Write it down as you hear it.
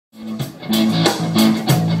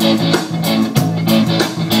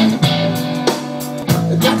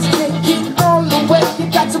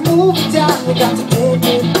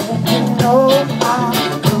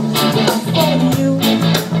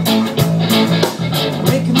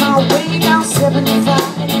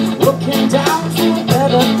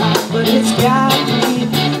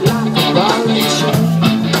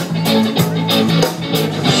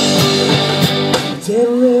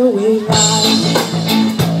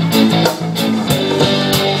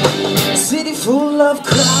of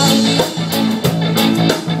crowd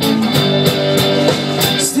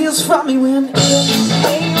steals from me when it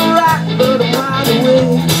ain't right, but I'm wide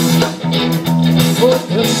awake for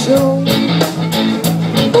the show.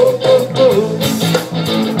 Oh, oh, oh.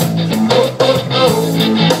 Oh, oh, oh.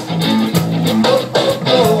 Oh, oh,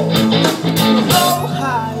 oh.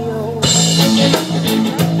 Ohio.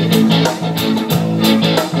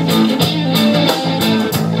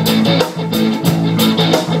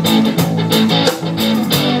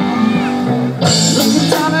 Looking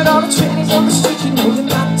down at all the trannies on the street, you know you're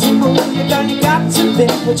not to move, you got to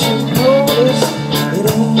think, but you notice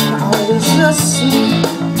it ain't always the same.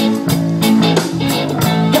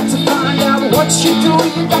 Got to find out what you do,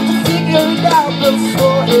 you got to figure it out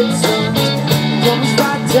before it comes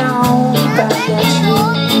right down back at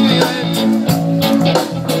you.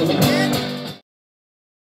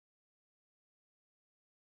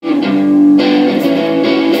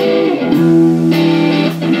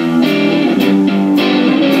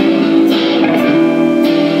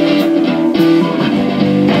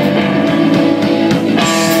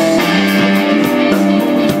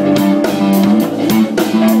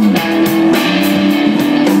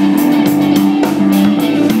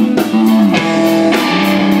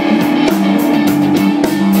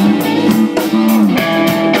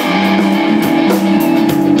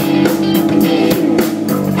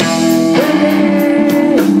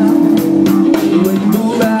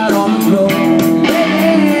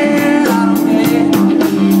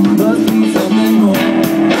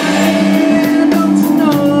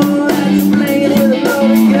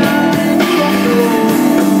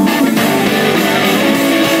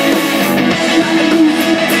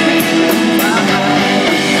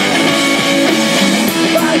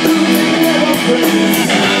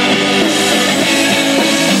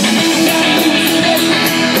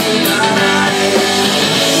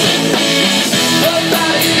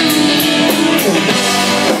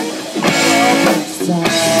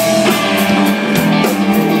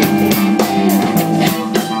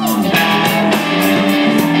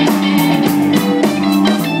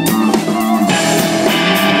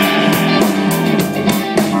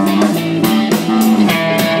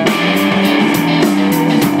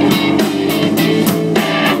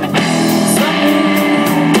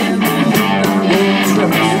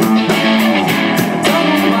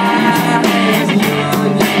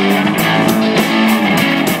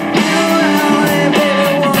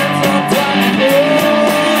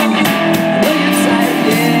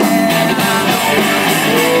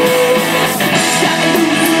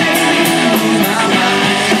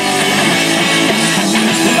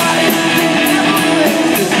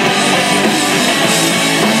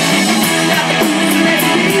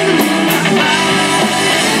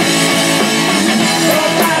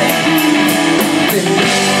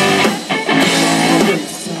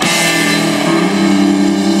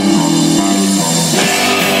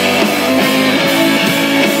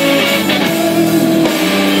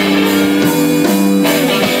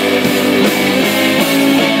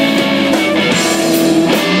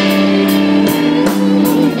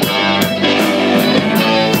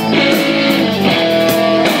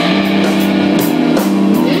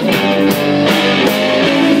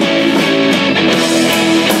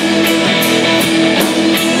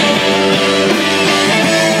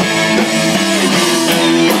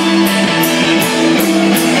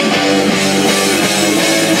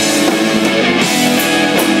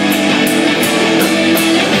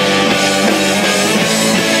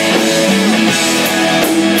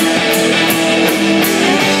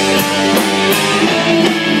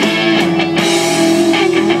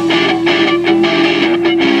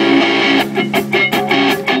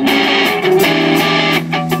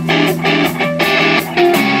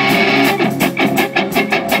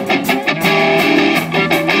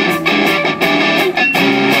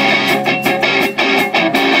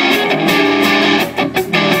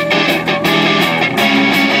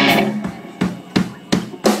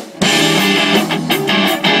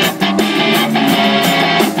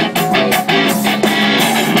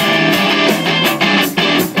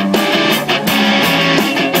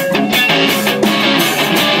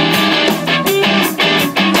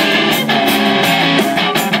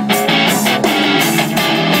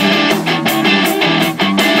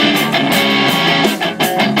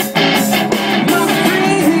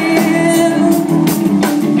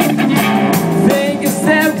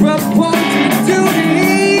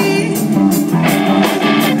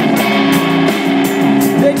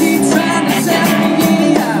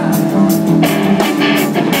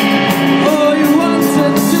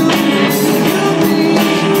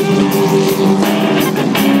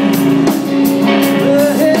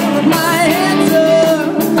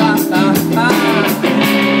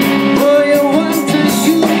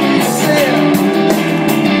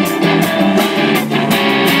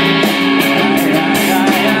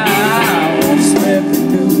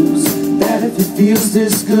 feels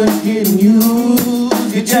this good getting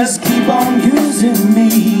used. You just keep on using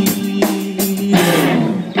me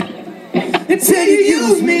until you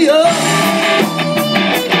use me up.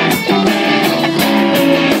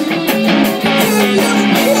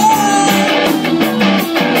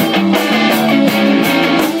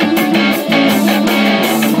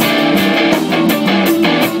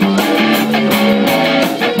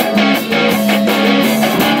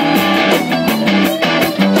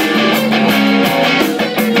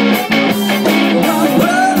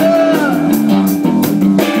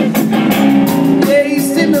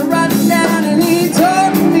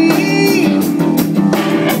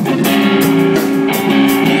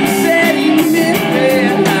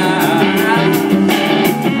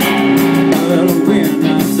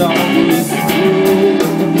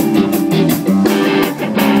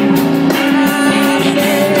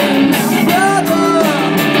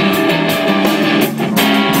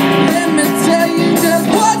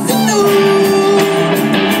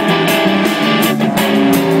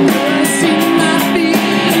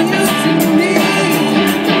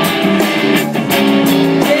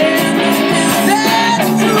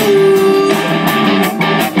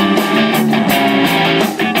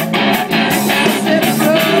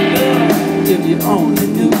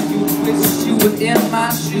 In my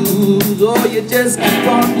shoes, or you just keep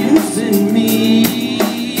on using me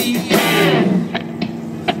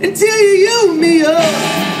until you use me up.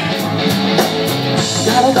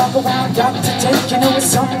 Gotta walk around, got to take, you know it's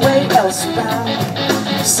some way else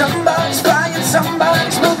around. Somebody's flying,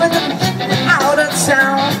 somebody's moving out of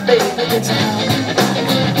town. Baby, get down,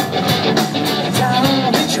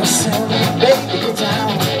 down with yourself. Baby, get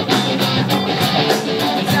down,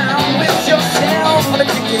 down with yourself. Wanna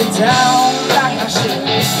kick it down like I should,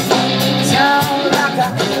 down like I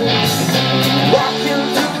could. Walking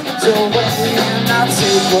through the doorway and I'll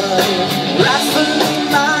take what rightfully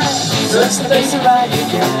mine. Touch the bass and ride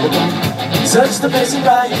again. Touch the bass and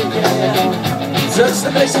ride again. Touch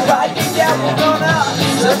the bass and ride again. We're gonna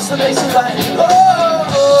touch the bass and ride again. Oh,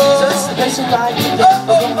 touch the bass and ride again.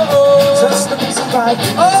 Oh, touch the bass and ride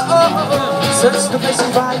again. Oh, touch the bass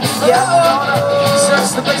and ride again. We're gonna touch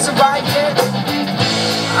the bass and ride again.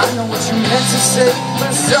 I know what you meant to say,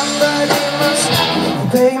 but somebody must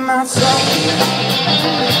pay my song.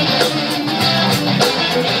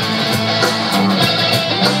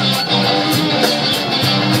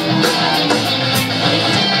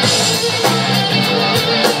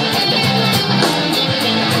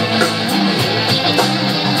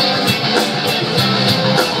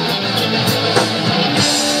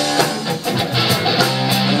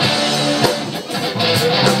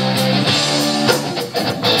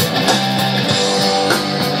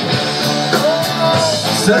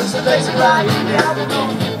 Touch the bass and ride it down.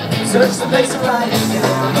 Touch the bass and ride it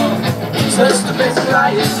down. Touch the bass and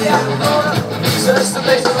ride it down. Touch the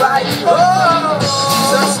bass and ride it. Oh,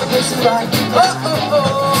 touch the bass and ride it. Oh,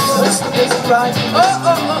 touch the bass and ride it. Oh,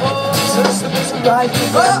 touch the bass and ride it.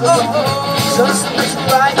 Oh, touch the bass and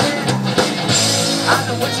ride it. I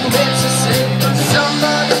know what you meant to say, but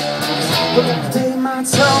somebody